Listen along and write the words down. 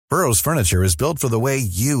Burrow's furniture is built for the way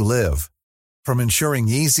you live. From ensuring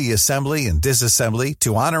easy assembly and disassembly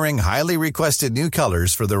to honoring highly requested new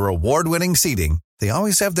colors for their award-winning seating, they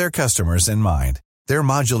always have their customers in mind. Their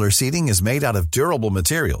modular seating is made out of durable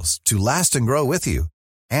materials to last and grow with you.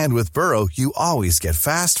 And with Burrow, you always get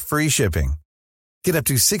fast, free shipping. Get up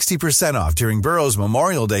to 60% off during Burrow's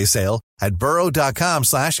Memorial Day sale at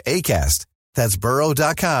burrow.com/ACAST. That's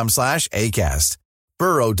burrow.com/ACAST.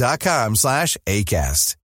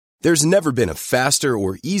 burrow.com/ACAST. There's never been a faster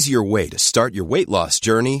or easier way to start your weight loss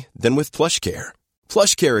journey than with PlushCare.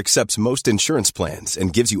 PlushCare accepts most insurance plans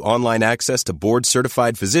and gives you online access to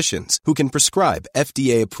board-certified physicians who can prescribe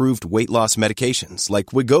FDA-approved weight loss medications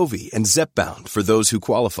like Wegovy and Zepbound for those who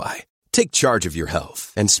qualify. Take charge of your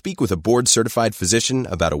health and speak with a board-certified physician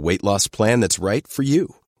about a weight loss plan that's right for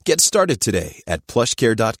you. Get started today at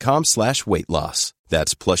plushcare.com/weight loss.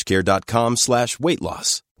 That's plushcare.com/weight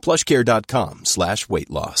loss. plushcare.com/weight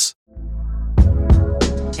loss.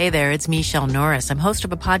 Hey there, it's Michelle Norris. I'm host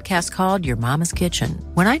of a podcast called Your Mama's Kitchen.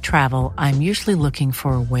 When I travel, I'm usually looking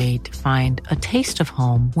for a way to find a taste of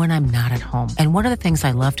home when I'm not at home. And one of the things I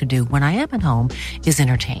love to do when I am at home is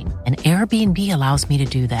entertain. And Airbnb allows me to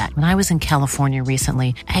do that. When I was in California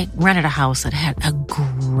recently, I rented a house that had a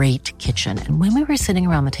great kitchen. And when we were sitting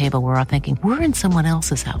around the table, we were all thinking, we're in someone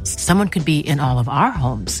else's house. Someone could be in all of our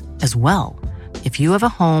homes as well. If you have a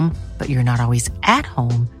home, but you're not always at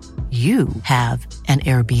home, you have an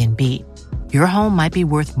Airbnb. Your home might be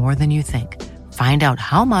worth more than you think. Find out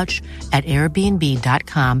how much at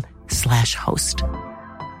airbnb.com/host.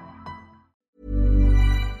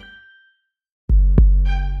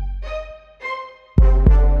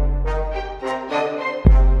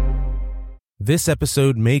 This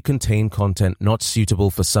episode may contain content not suitable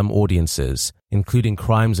for some audiences, including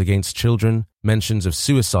crimes against children, mentions of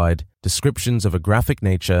suicide, descriptions of a graphic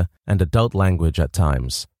nature, and adult language at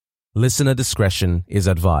times. Listener discretion is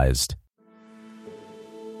advised.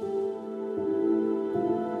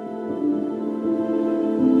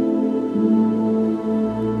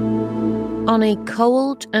 On a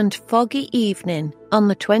cold and foggy evening on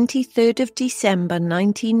the 23rd of December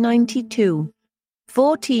 1992,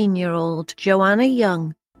 14-year-old Johanna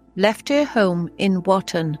Young left her home in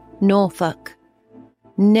Wotton, Norfolk,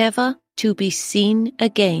 never to be seen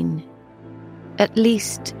again, at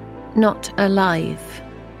least not alive.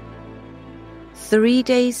 3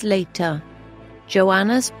 days later,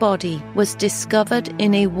 Johanna's body was discovered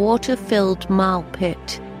in a water-filled marl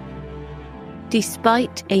pit.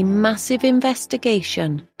 Despite a massive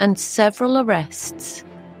investigation and several arrests,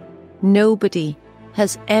 nobody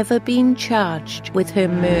has ever been charged with her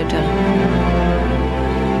murder.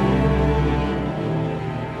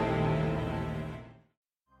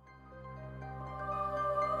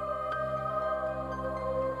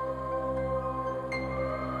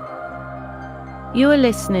 You are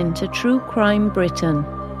listening to True Crime Britain.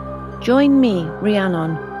 Join me,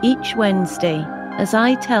 Rhiannon, each Wednesday as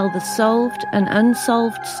I tell the solved and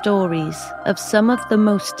unsolved stories of some of the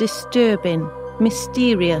most disturbing,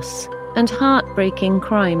 mysterious, and heartbreaking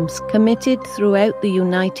crimes committed throughout the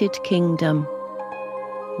United Kingdom.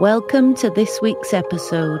 Welcome to this week's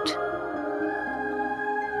episode.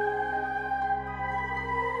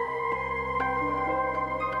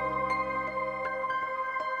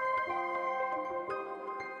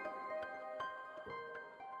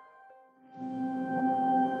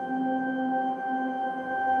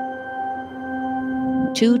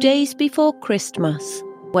 Two days before Christmas,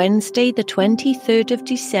 Wednesday the 23rd of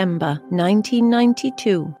December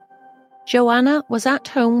 1992, Johanna was at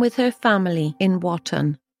home with her family in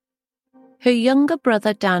Wotton. Her younger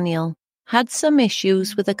brother Daniel had some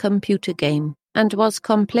issues with a computer game and was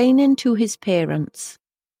complaining to his parents.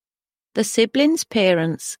 The siblings'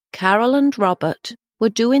 parents, Carol and Robert, were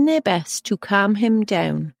doing their best to calm him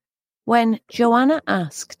down when Johanna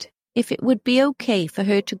asked if it would be okay for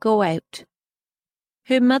her to go out.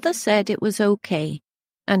 Her mother said it was okay,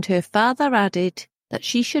 and her father added that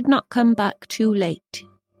she should not come back too late.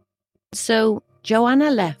 So Johanna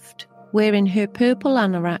left, wearing her purple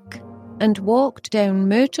anorak, and walked down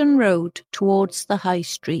Merton Road towards the High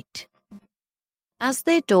Street. As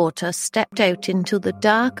their daughter stepped out into the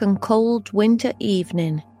dark and cold winter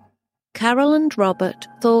evening, Carol and Robert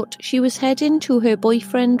thought she was heading to her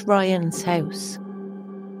boyfriend Ryan's house.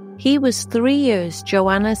 He was 3 years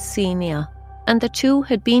Johanna's senior, and the two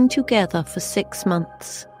had been together for 6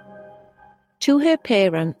 months. To her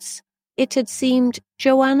parents, it had seemed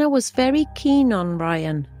Johanna was very keen on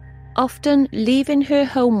Ryan, often leaving her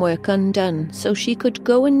homework undone so she could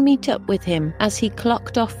go and meet up with him as he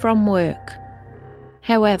clocked off from work.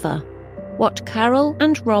 However, what Carol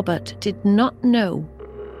and Robert did not know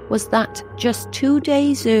was that just 2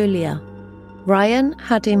 days earlier, Ryan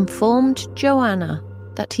had informed Johanna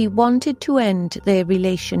that he wanted to end their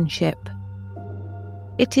relationship.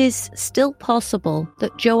 It is still possible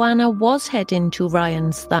that Johanna was heading to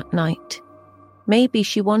Ryan's that night. Maybe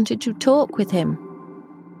she wanted to talk with him.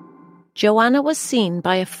 Johanna was seen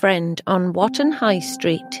by a friend on Watton High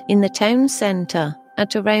Street in the town centre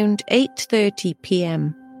at around 8:30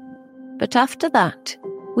 p.m. But after that,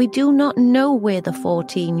 we do not know where the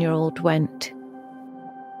 14-year-old went.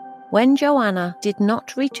 When Johanna did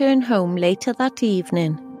not return home later that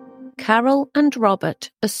evening, Carol and Robert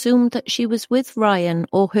assumed that she was with Ryan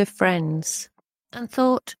or her friends and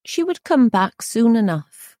thought she would come back soon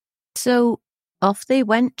enough. So off they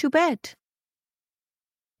went to bed.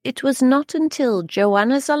 It was not until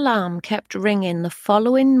Johanna's alarm kept ringing the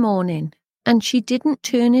following morning and she didn't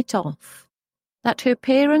turn it off that her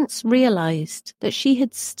parents realised that she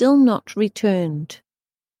had still not returned.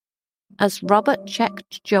 As Robert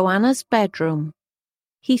checked Johanna's bedroom,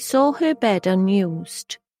 he saw her bed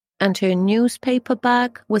unused and her newspaper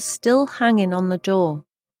bag was still hanging on the door,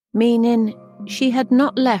 meaning she had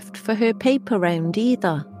not left for her paper round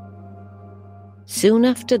either. Soon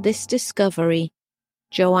after this discovery,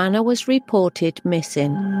 Johanna was reported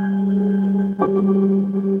missing.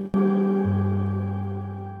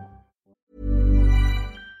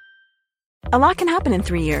 A lot can happen in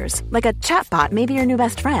 3 years, like a chatbot may be your new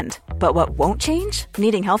best friend. But what won't change?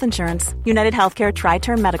 Needing health insurance. United Healthcare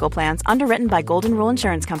Tri-Term Medical Plans, underwritten by Golden Rule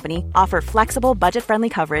Insurance Company, offer flexible, budget-friendly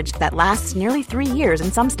coverage that lasts nearly 3 years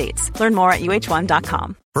in some states. Learn more at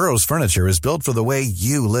uh1.com. Burrow's furniture is built for the way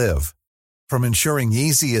you live. From ensuring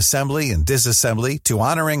easy assembly and disassembly to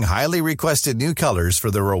honoring highly requested new colors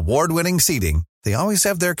for their award-winning seating, they always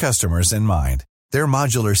have their customers in mind. Their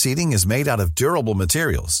modular seating is made out of durable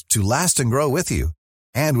materials to last and grow with you.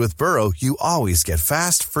 And with Burrow, you always get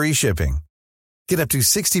fast, free shipping. Get up to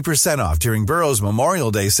 60% off during Burrow's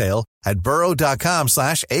Memorial Day sale at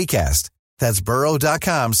burrow.com/ACAST. That's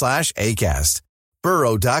burrow.com/ACAST.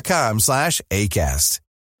 burrow.com/ACAST.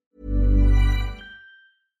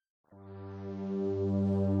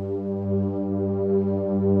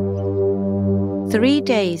 Three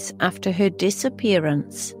days after her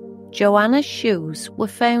disappearance, Johanna's shoes were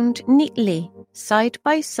found neatly, side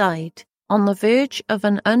by side, on the verge of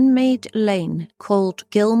an unmade lane called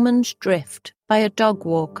Gilman's Drift by a dog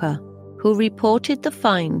walker, who reported the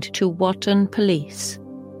find to Watton Police.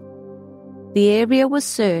 The area was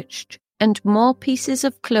searched and more pieces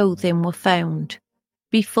of clothing were found,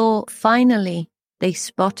 before finally they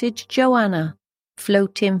spotted Johanna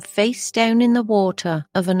floating face down in the water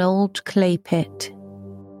of an old clay pit.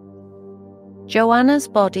 Johanna's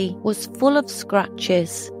body was full of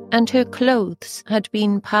scratches and her clothes had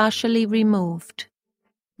been partially removed.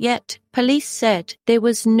 Yet police said there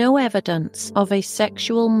was no evidence of a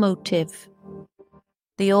sexual motive.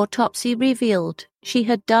 The autopsy revealed she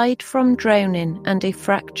had died from drowning and a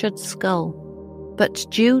fractured skull, but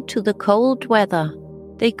due to the cold weather,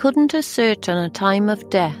 they couldn't ascertain a time of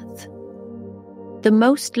death. The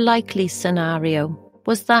most likely scenario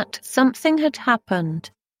was that something had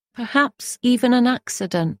happened, perhaps even an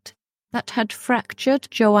accident, that had fractured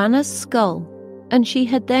Johanna's skull, and she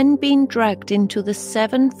had then been dragged into the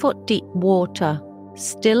 7-foot-deep water,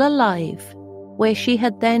 still alive, where she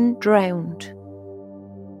had then drowned.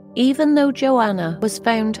 Even though Johanna was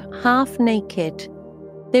found half naked,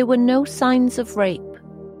 there were no signs of rape,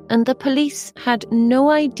 and the police had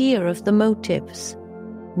no idea of the motives,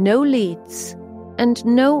 no leads, and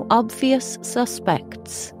no obvious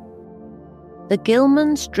suspects. The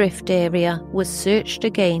Gilman's Drift area was searched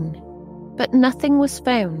again, but nothing was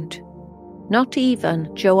found, not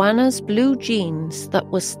even Johanna's blue jeans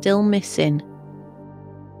that were still missing.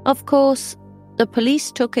 Of course, the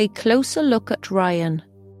police took a closer look at Ryan.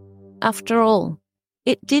 After all,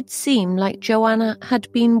 it did seem like Johanna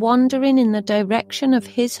had been wandering in the direction of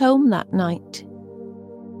his home that night.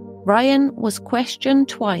 Ryan was questioned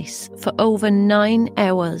twice for over 9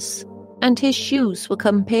 hours, and his shoes were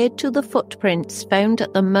compared to the footprints found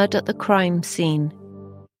at the mud at the crime scene.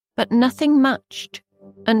 But nothing matched,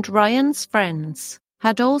 and Ryan's friends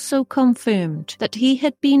had also confirmed that he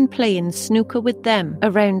had been playing snooker with them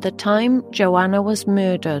around the time Johanna was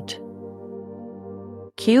murdered.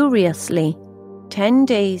 Curiously, 10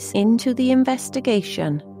 days into the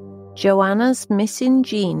investigation, Johanna's missing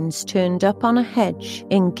jeans turned up on a hedge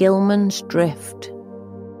in Gilman's Drift.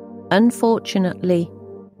 Unfortunately,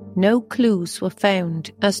 no clues were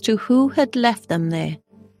found as to who had left them there.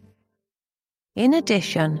 In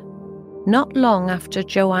addition, not long after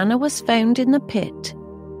Johanna was found in the pit,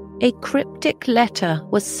 a cryptic letter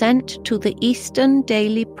was sent to the Eastern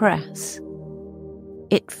Daily Press.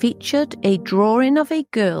 It featured a drawing of a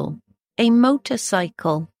girl, a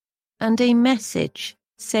motorcycle, and a message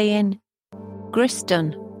saying,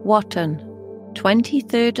 Griston, Wotton,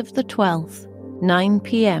 23rd of the 12th, 9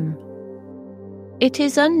 p.m. It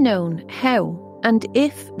is unknown how and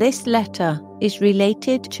if this letter is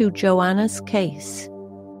related to Johanna's case.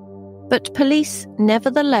 But police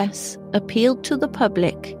nevertheless appealed to the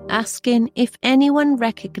public, asking if anyone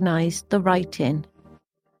recognised the writing.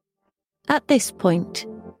 At this point,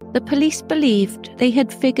 the police believed they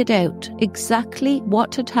had figured out exactly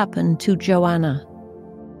what had happened to Johanna.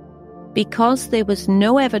 Because there was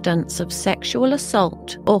no evidence of sexual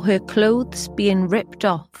assault or her clothes being ripped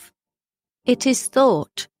off, it is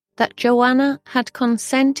thought that Johanna had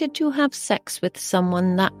consented to have sex with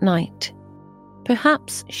someone that night.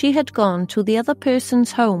 Perhaps she had gone to the other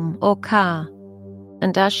person's home or car,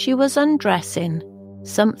 and as she was undressing,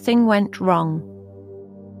 something went wrong.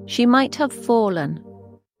 She might have fallen,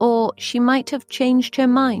 or she might have changed her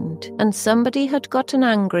mind and somebody had gotten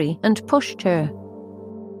angry and pushed her.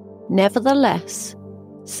 Nevertheless,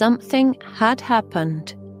 something had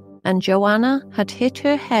happened, and Johanna had hit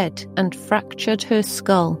her head and fractured her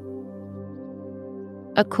skull.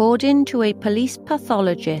 According to a police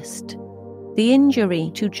pathologist, the injury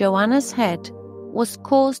to Johanna's head was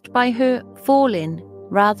caused by her falling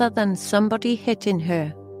rather than somebody hitting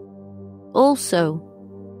her. Also,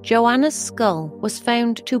 Johanna's skull was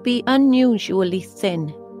found to be unusually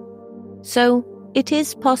thin. So, it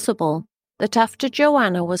is possible that after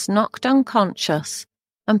Johanna was knocked unconscious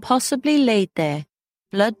and possibly laid there,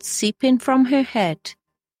 blood seeping from her head,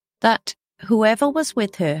 that whoever was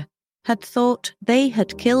with her had thought they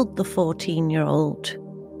had killed the 14-year-old.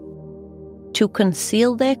 To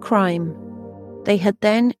conceal their crime, they had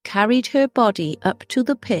then carried her body up to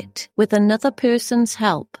the pit with another person's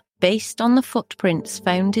help based on the footprints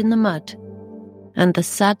found in the mud. And the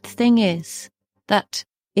sad thing is that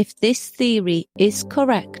if this theory is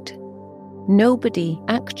correct, nobody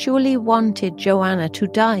actually wanted Johanna to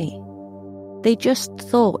die. They just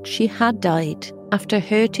thought she had died after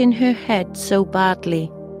hurting her head so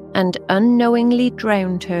badly and unknowingly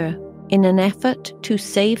drowned her in an effort to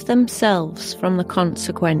save themselves from the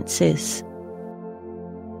consequences.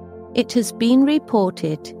 It has been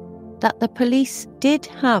reported that the police did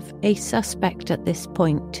have a suspect at this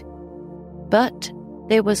point, but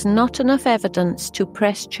there was not enough evidence to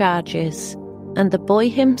press charges, and the boy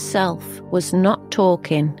himself was not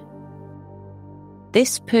talking.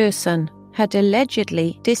 This person had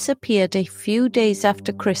allegedly disappeared a few days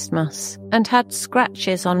after Christmas and had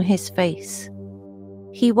scratches on his face.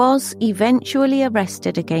 He was eventually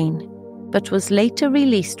arrested again, but was later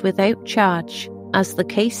released without charge as the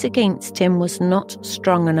case against him was not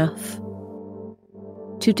strong enough.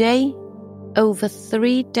 Today, over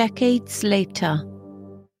 3 decades later,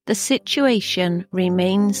 the situation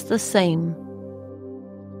remains the same.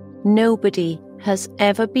 Nobody has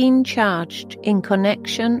ever been charged in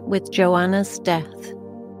connection with Johanna's death.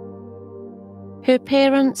 Her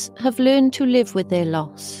parents have learned to live with their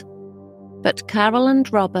loss, but Carol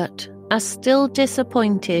and Robert are still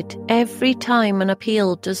disappointed every time an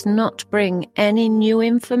appeal does not bring any new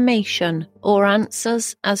information or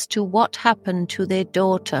answers as to what happened to their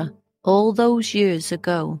daughter all those years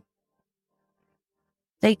ago.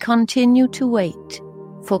 They continue to wait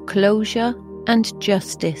for closure and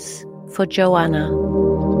justice for Johanna.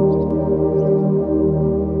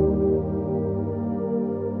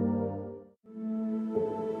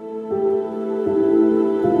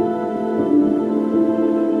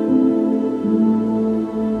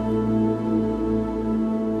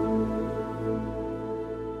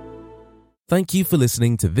 Thank you for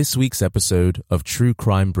listening to this week's episode of True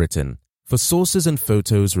Crime Britain. For sources and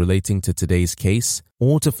photos relating to today's case,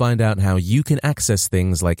 or to find out how you can access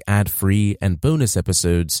things like ad-free and bonus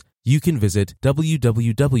episodes, you can visit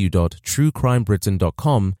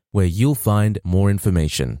www.truecrimebritain.com, where you'll find more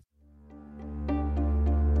information.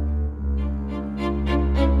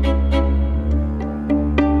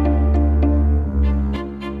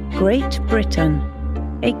 Great Britain,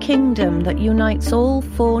 a kingdom that unites all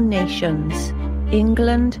 4 nations,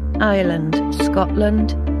 England, Ireland,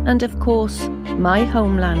 Scotland, and of course, my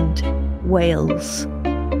homeland, Wales.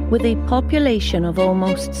 With a population of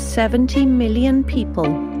almost 70 million people,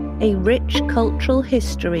 a rich cultural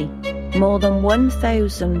history, more than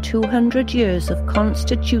 1,200 years of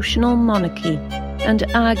constitutional monarchy, and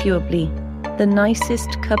arguably the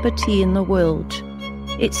nicest cup of tea in the world,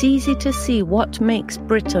 it's easy to see what makes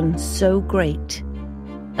Britain so great.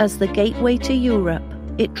 As the gateway to Europe,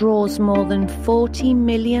 It draws more than 40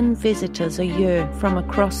 million visitors a year from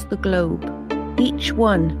across the globe, each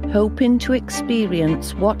one hoping to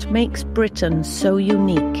experience what makes Britain so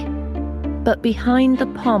unique. But behind the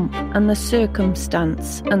pomp and the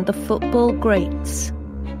circumstance and the football greats,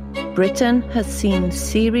 Britain has seen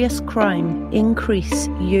serious crime increase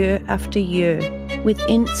year after year, with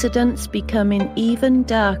incidents becoming even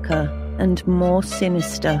darker and more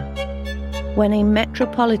sinister. When a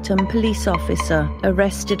Metropolitan Police officer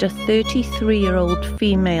arrested a 33-year-old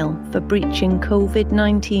female for breaching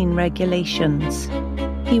COVID-19 regulations,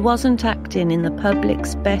 he wasn't acting in the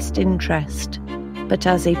public's best interest, but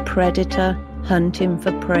as a predator hunting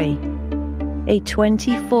for prey. A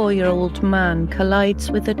 24-year-old man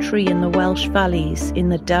collides with a tree in the Welsh valleys in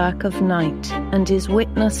the dark of night and is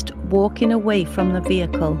witnessed walking away from the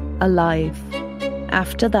vehicle alive.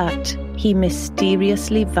 After that, he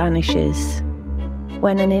mysteriously vanishes.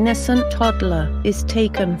 When an innocent toddler is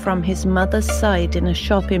taken from his mother's side in a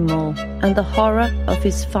shopping mall and the horror of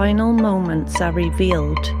his final moments are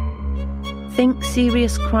revealed. Think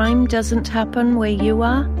serious crime doesn't happen where you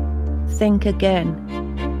are? Think again.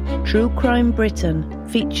 True Crime Britain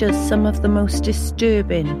features some of the most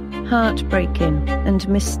disturbing, heartbreaking, and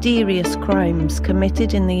mysterious crimes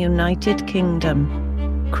committed in the United Kingdom.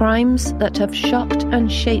 Crimes that have shocked and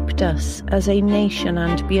shaped us as a nation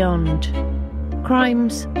and beyond.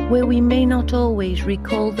 Crimes where we may not always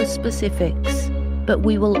recall the specifics, but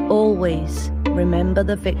we will always remember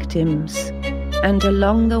the victims. And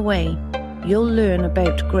along the way, you'll learn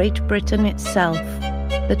about Great Britain itself,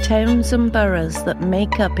 the towns and boroughs that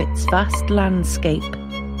make up its vast landscape,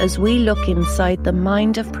 as we look inside the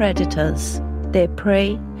mind of predators, their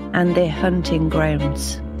prey and their hunting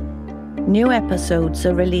grounds. New episodes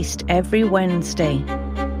are released every Wednesday.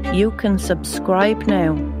 You can subscribe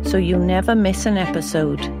now so you never miss an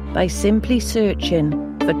episode by simply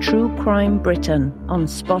searching for True Crime Britain on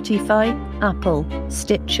Spotify, Apple,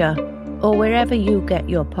 Stitcher, or wherever you get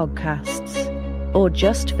your podcasts. Or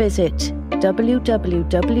just visit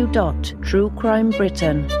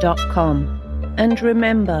www.truecrimebritain.com. And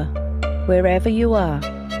remember, wherever you are,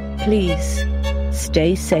 please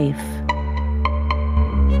stay safe.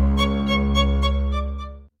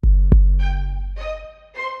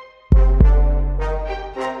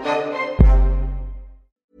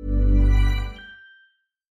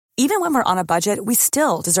 Even when we're on a budget, we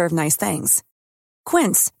still deserve nice things.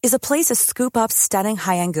 Quince is a place to scoop up stunning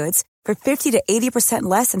high-end goods for 50 to 80%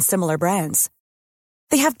 less than similar brands.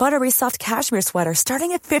 They have buttery soft cashmere sweaters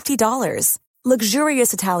starting at $50,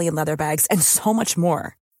 luxurious Italian leather bags, and so much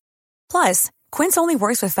more. Plus, Quince only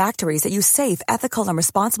works with factories that use safe, ethical, and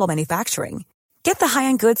responsible manufacturing. Get the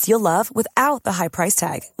high-end goods you'll love without the high price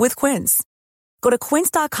tag with Quince. Go to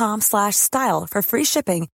quince.com/style for free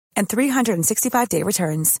shipping and 365-day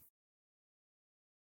returns.